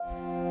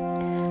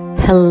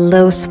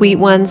Hello, sweet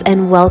ones,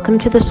 and welcome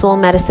to the Soul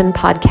Medicine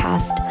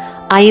Podcast.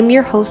 I am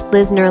your host,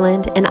 Liz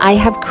Nerland, and I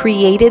have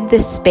created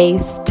this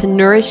space to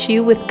nourish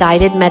you with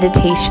guided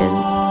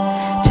meditations,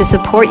 to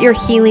support your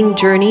healing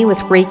journey with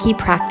Reiki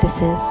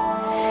practices,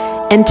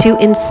 and to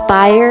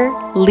inspire,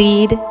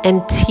 lead,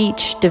 and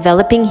teach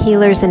developing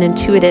healers and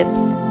intuitives.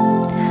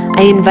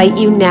 I invite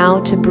you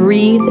now to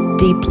breathe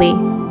deeply,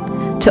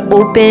 to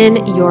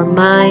open your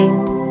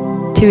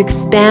mind, to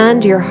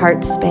expand your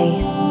heart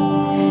space,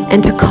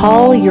 and to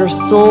call your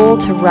soul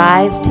to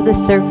rise to the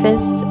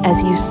surface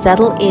as you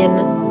settle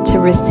in to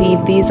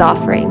receive these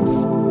offerings.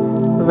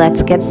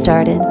 Let's get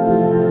started.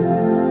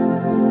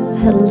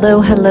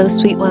 Hello,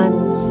 sweet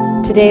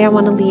ones. Today I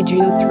want to lead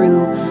you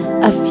through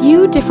a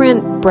few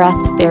different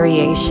breath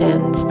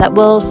variations that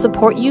will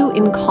support you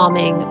in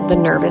calming the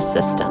nervous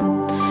system.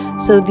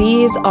 So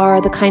these are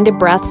the kind of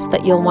breaths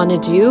that you'll want to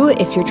do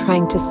if you're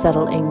trying to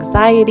settle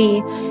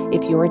anxiety,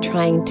 if you are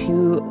trying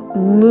to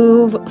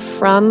move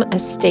from a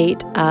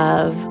state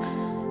of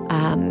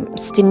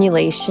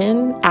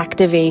stimulation,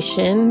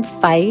 activation,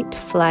 fight,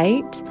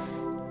 flight,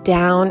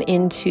 down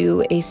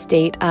into a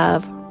state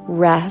of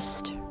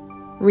rest,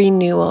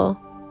 renewal,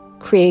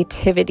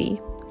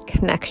 creativity,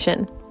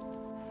 connection.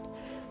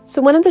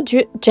 So one of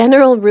the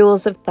general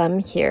rules of thumb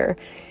here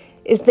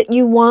is that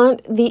you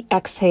want the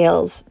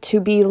exhales to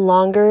be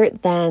longer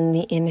than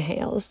the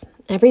inhales.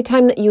 Every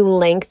time that you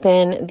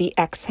lengthen the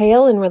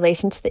exhale in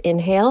relation to the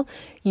inhale,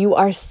 you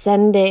are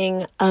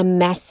sending a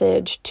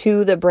message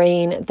to the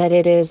brain that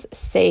it is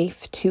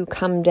safe to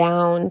come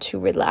down, to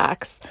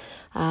relax,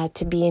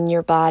 to be in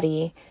your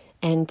body,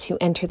 and to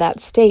enter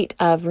that state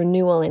of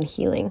renewal and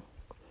healing.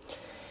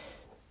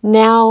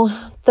 Now,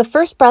 the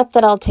first breath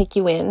that I'll take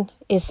you in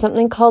is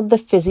something called the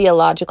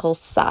physiological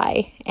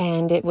sigh.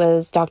 And it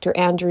was Dr.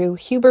 Andrew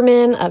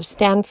Huberman of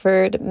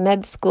Stanford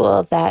Med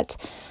School that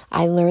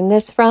I learned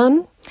this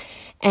from.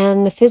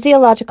 And the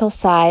physiological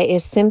sigh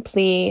is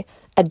simply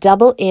a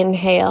double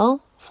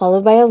inhale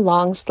followed by a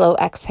long, slow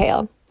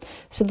exhale.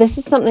 So this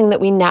is something that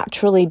we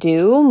naturally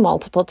do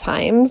multiple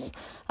times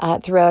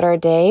throughout our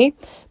day,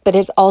 but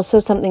it's also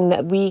something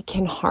that we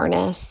can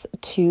harness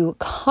to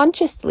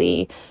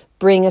consciously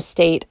bring a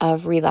state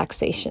of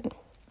relaxation.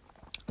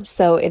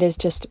 So it is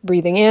just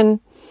breathing in,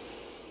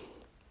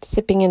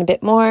 sipping in a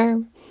bit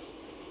more,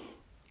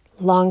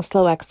 long,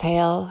 slow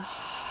exhale.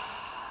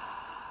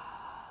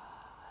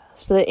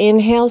 So the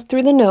inhales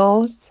through the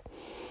nose,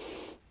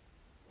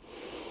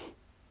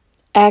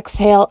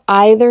 exhale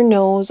either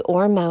nose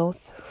or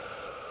mouth.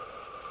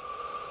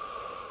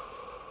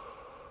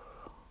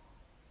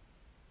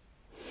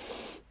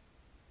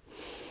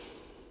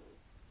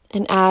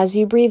 And as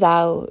you breathe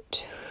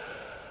out,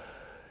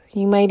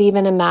 you might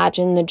even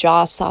imagine the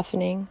jaw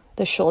softening,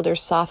 the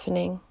shoulders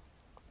softening,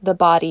 the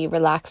body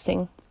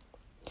relaxing.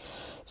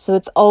 So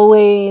it's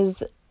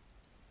always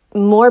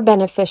more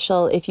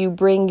beneficial if you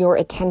bring your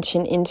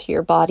attention into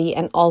your body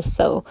and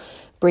also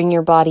bring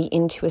your body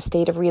into a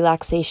state of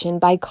relaxation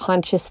by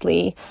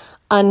consciously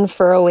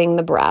unfurrowing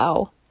the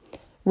brow,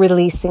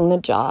 releasing the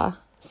jaw,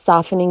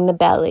 softening the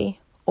belly,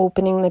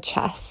 opening the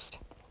chest.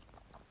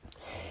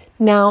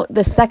 Now,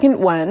 the second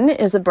one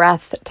is a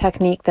breath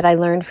technique that I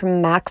learned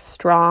from Max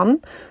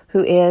Strom,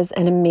 who is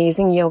an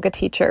amazing yoga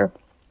teacher.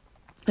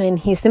 And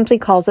he simply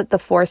calls it the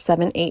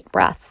 4-7-8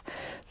 breath.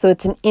 So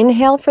it's an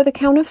inhale for the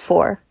count of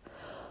 4,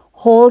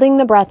 holding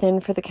the breath in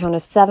for the count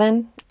of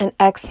 7, and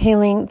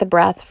exhaling the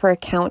breath for a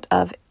count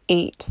of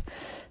 8.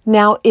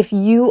 Now, if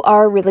you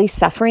are really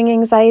suffering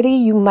anxiety,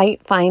 you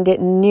might find it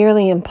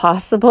nearly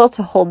impossible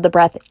to hold the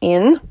breath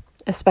in,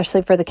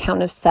 especially for the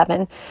count of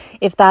 7.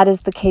 If that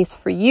is the case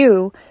for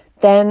you,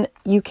 then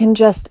you can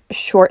just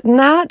shorten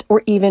that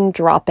or even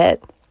drop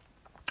it.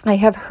 I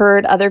have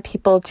heard other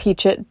people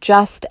teach it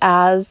just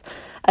as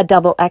a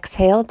double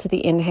exhale to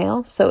the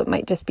inhale. So it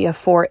might just be a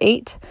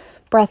 4-8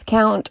 breath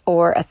count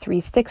or a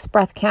 3-6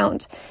 breath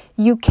count.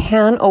 You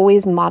can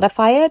always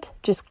modify it.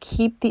 Just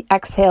keep the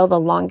exhale the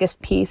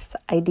longest piece,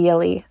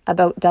 ideally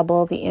about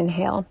double the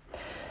inhale.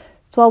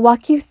 So I'll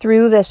walk you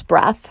through this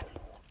breath.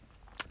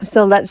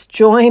 So let's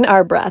join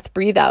our breath.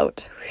 Breathe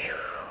out.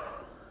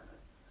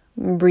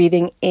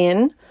 Breathing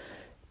in,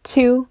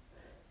 2,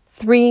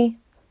 3,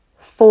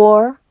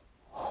 4,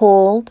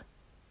 hold,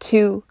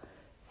 2,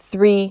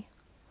 3,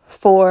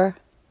 4,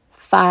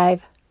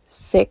 5,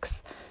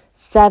 6,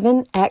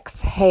 7,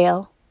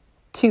 exhale,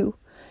 2,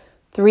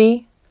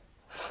 3,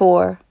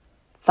 4,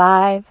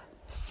 5,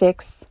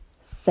 6,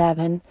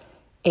 7,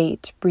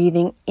 8.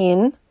 Breathing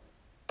in,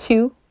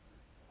 2,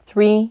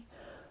 3,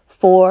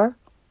 4,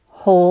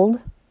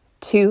 hold,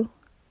 2,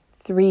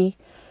 3,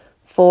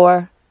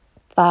 4,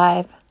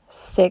 5,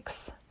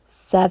 6,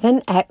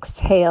 7,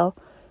 exhale,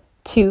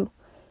 2,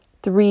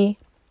 3,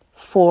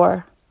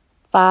 4,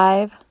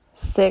 5,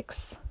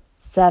 6,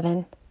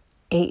 7,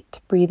 8.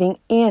 Breathing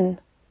in,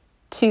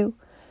 2,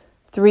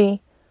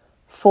 3,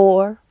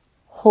 4,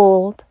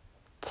 hold,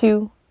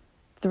 2,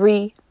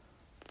 3,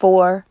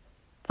 4,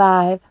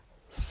 5,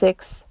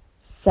 6,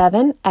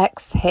 7,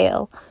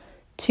 exhale,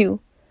 2,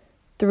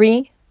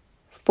 3,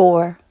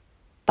 4,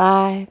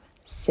 5,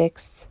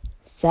 6,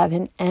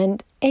 7,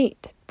 and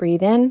 8.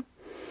 Breathe in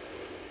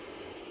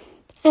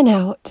and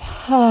out.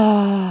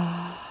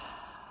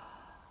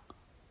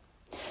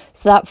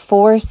 So that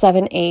 4,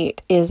 7,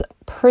 8 is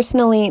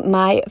personally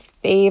my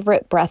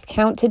favorite breath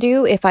count to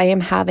do if I am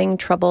having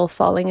trouble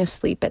falling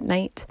asleep at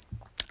night.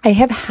 I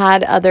have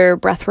had other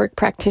breathwork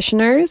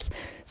practitioners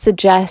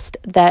suggest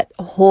that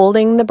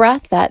holding the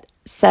breath, that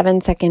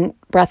 7-second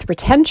breath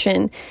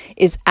retention,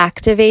 is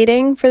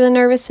activating for the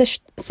nervous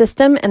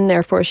system and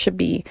therefore should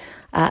be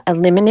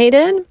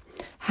eliminated.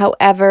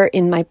 However,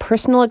 in my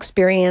personal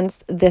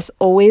experience, this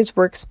always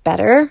works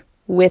better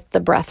with the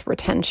breath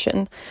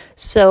retention.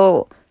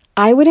 So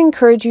I would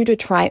encourage you to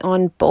try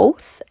on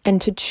both and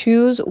to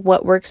choose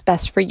what works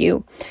best for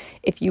you.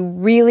 If you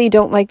really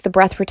don't like the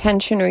breath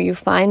retention or you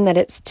find that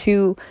it's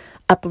too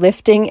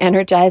uplifting,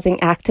 energizing,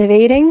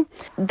 activating,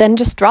 then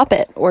just drop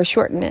it or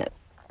shorten it.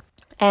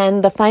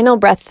 And the final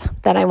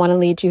breath that I want to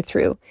lead you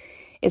through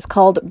is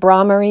called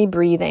Bhramari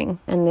breathing.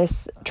 And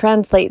this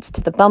translates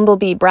to the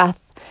bumblebee breath.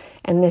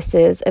 And this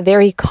is a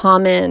very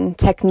common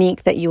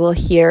technique that you will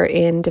hear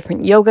in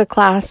different yoga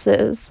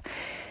classes.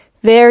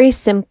 Very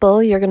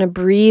simple. You're going to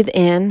breathe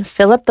in,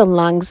 fill up the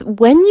lungs.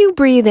 When you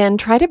breathe in,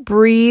 try to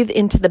breathe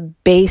into the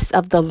base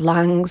of the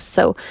lungs.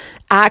 So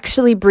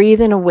actually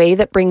breathe in a way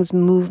that brings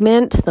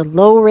movement to the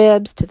low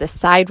ribs, to the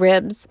side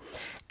ribs.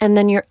 And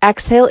then your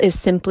exhale is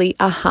simply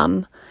a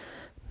hum.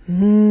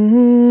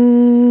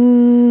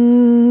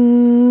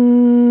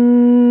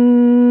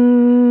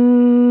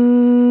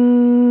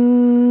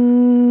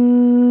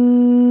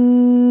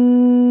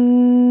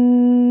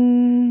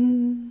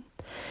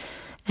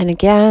 And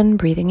again,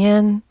 breathing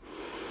in.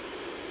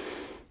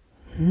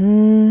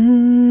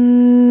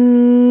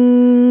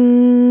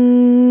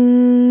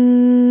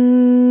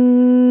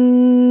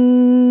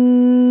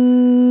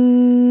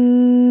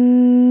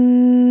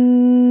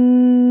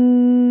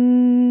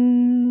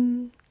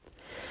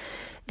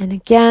 And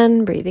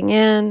again, breathing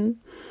in.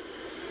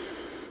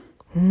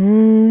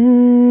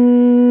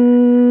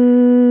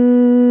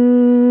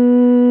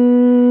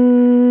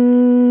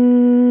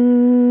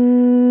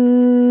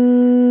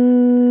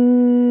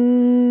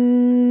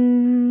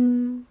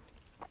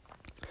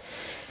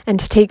 And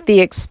to take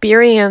the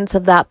experience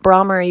of that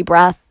Bhramari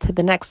breath to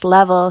the next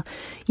level,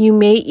 you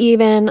may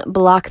even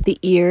block the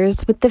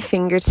ears with the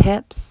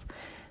fingertips,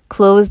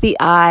 close the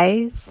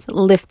eyes,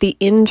 lift the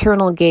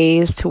internal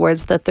gaze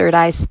towards the third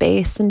eye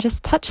space, and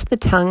just touch the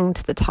tongue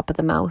to the top of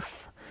the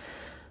mouth.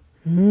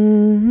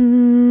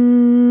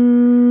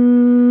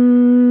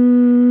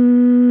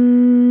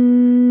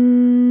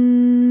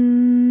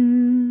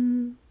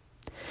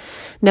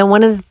 Now,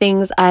 one of the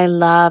things I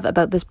love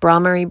about this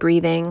Bhramari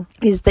breathing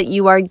is that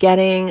you are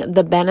getting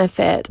the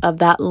benefit of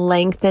that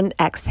lengthened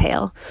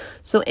exhale.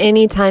 So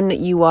anytime that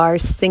you are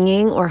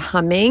singing or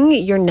humming,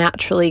 you're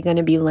naturally going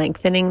to be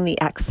lengthening the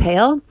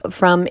exhale.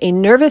 From a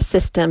nervous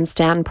system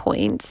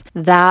standpoint,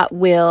 that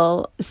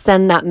will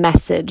send that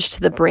message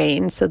to the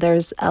brain. So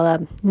there's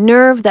a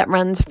nerve that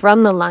runs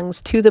from the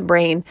lungs to the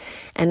brain.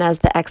 And as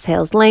the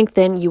exhales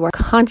lengthen, you are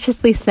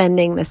consciously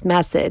sending this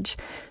message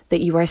that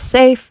you are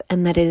safe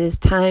and that it is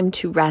time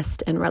to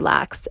rest and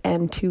relax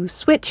and to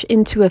switch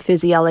into a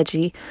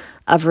physiology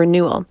of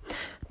renewal.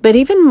 But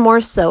even more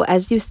so,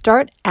 as you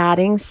start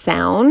adding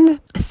sound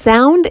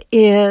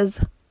is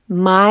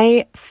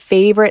my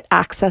favorite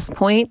access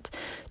point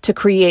to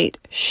create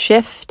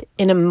shift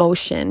in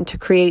emotion, to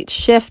create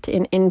shift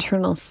in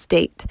internal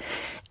state.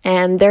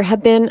 And there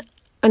have been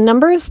a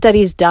number of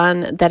studies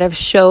done that have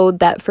showed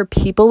that for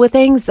people with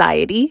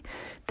anxiety,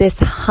 this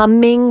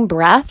humming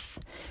breath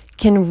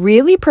can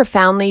really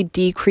profoundly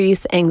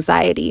decrease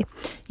anxiety.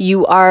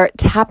 You are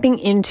tapping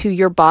into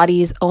your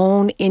body's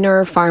own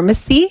inner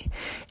pharmacy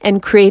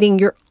and creating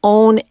your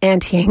own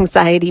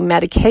anti-anxiety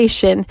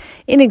medication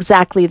in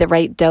exactly the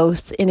right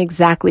dose, in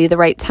exactly the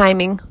right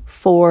timing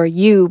for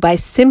you by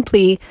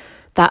simply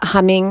that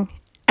humming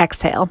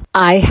exhale.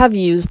 I have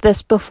used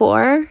this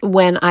before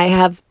when I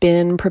have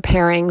been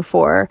preparing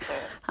for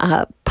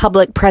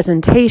public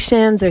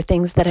presentations or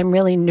things that I'm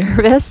really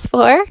nervous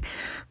for.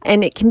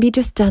 And it can be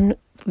just done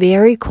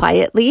very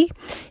quietly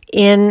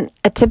in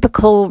a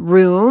typical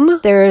room.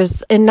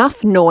 There's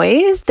enough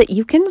noise that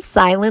you can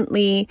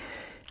silently,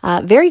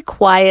 very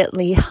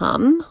quietly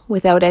hum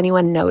without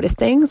anyone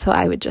noticing. So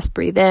I would just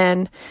breathe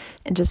in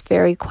and just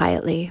very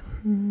quietly.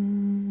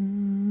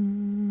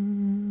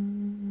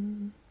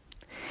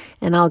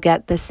 And I'll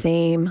get the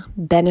same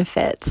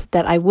benefit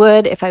that I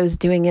would if I was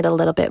doing it a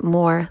little bit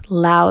more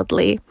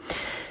loudly.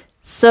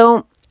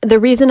 So the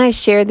reason I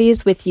share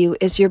these with you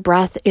is your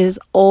breath is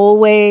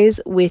always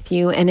with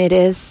you, and it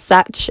is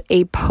such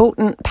a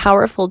potent,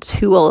 powerful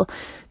tool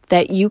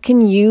that you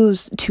can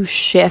use to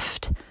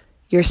shift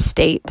your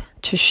state,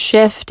 to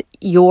shift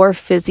your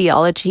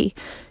physiology,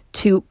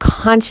 to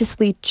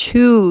consciously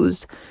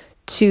choose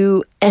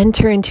to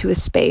enter into a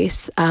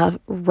space of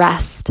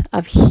rest,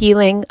 of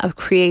healing, of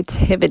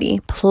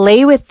creativity.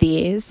 Play with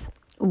these.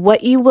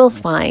 What you will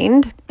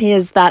find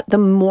is that the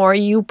more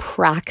you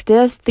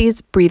practice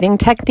these breathing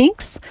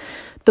techniques,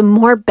 the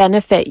more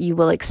benefit you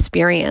will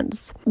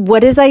experience.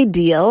 What is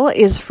ideal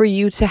is for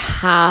you to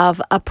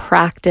have a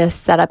practice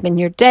set up in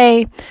your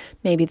day.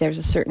 Maybe there's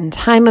a certain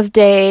time of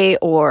day,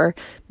 or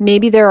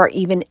maybe there are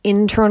even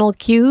internal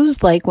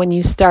cues, like when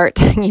you start,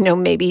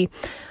 maybe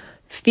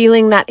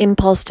feeling that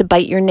impulse to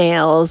bite your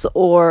nails,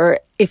 or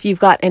if you've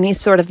got any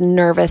sort of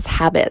nervous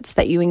habits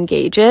that you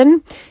engage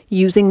in,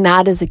 using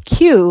that as a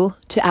cue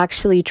to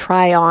actually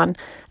try on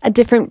a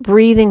different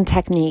breathing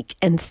technique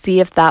and see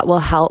if that will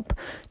help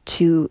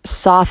to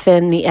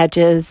soften the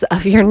edges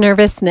of your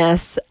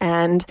nervousness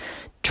and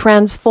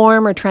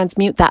transform or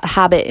transmute that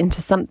habit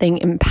into something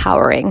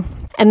empowering.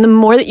 And the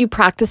more that you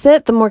practice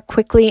it, the more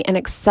quickly and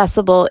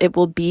accessible it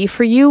will be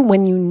for you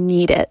when you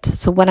need it.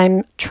 So what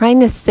I'm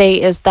trying to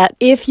say is that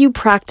if you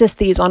practice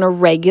these on a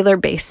regular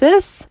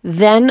basis,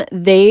 then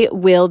they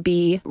will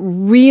be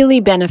really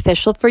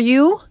beneficial for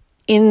you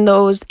in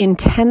those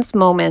intense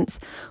moments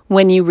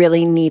when you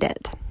really need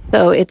it.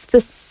 So it's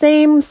the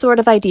same sort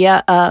of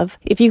idea of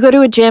if you go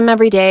to a gym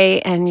every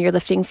day and you're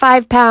lifting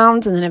 5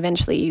 pounds and then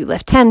eventually you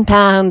lift 10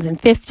 pounds and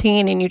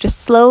 15 and you just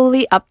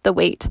slowly up the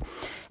weight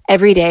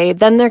every day,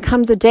 then there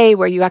comes a day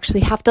where you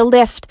actually have to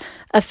lift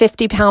a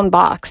 50-pound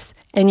box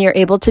and you're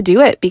able to do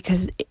it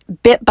because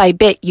bit by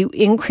bit you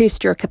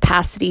increased your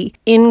capacity,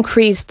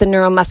 increased the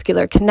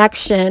neuromuscular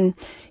connection,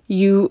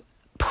 you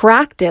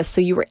practiced so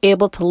you were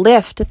able to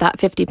lift that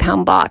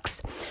 50-pound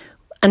box.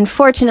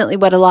 Unfortunately,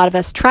 what a lot of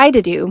us try to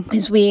do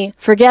is we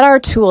forget our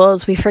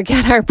tools, we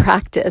forget our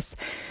practice,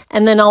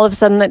 and then all of a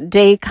sudden that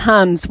day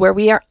comes where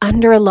we are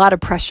under a lot of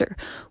pressure,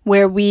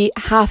 where we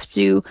have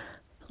to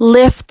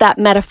lift that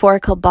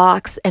metaphorical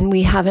box and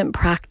we haven't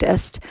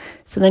practiced.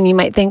 So then you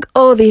might think,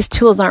 oh, these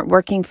tools aren't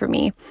working for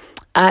me.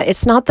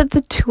 It's not that the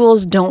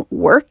tools don't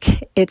work,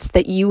 it's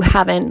that you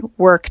haven't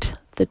worked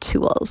the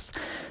tools.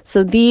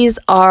 So these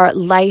are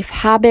life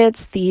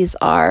habits, these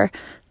are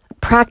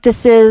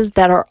practices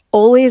that are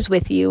always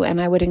with you, and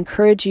I would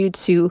encourage you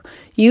to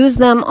use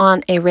them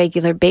on a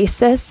regular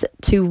basis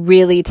to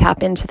really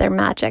tap into their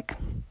magic.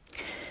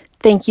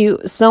 Thank you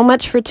so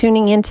much for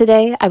tuning in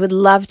today. I would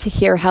love to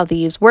hear how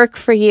these work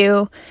for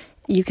you.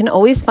 You can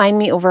always find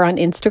me over on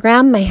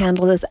Instagram. My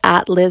handle is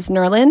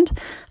 @LizNerland.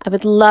 I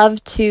would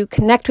love to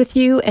connect with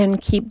you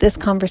and keep this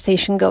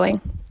conversation going.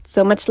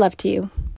 So much love to you.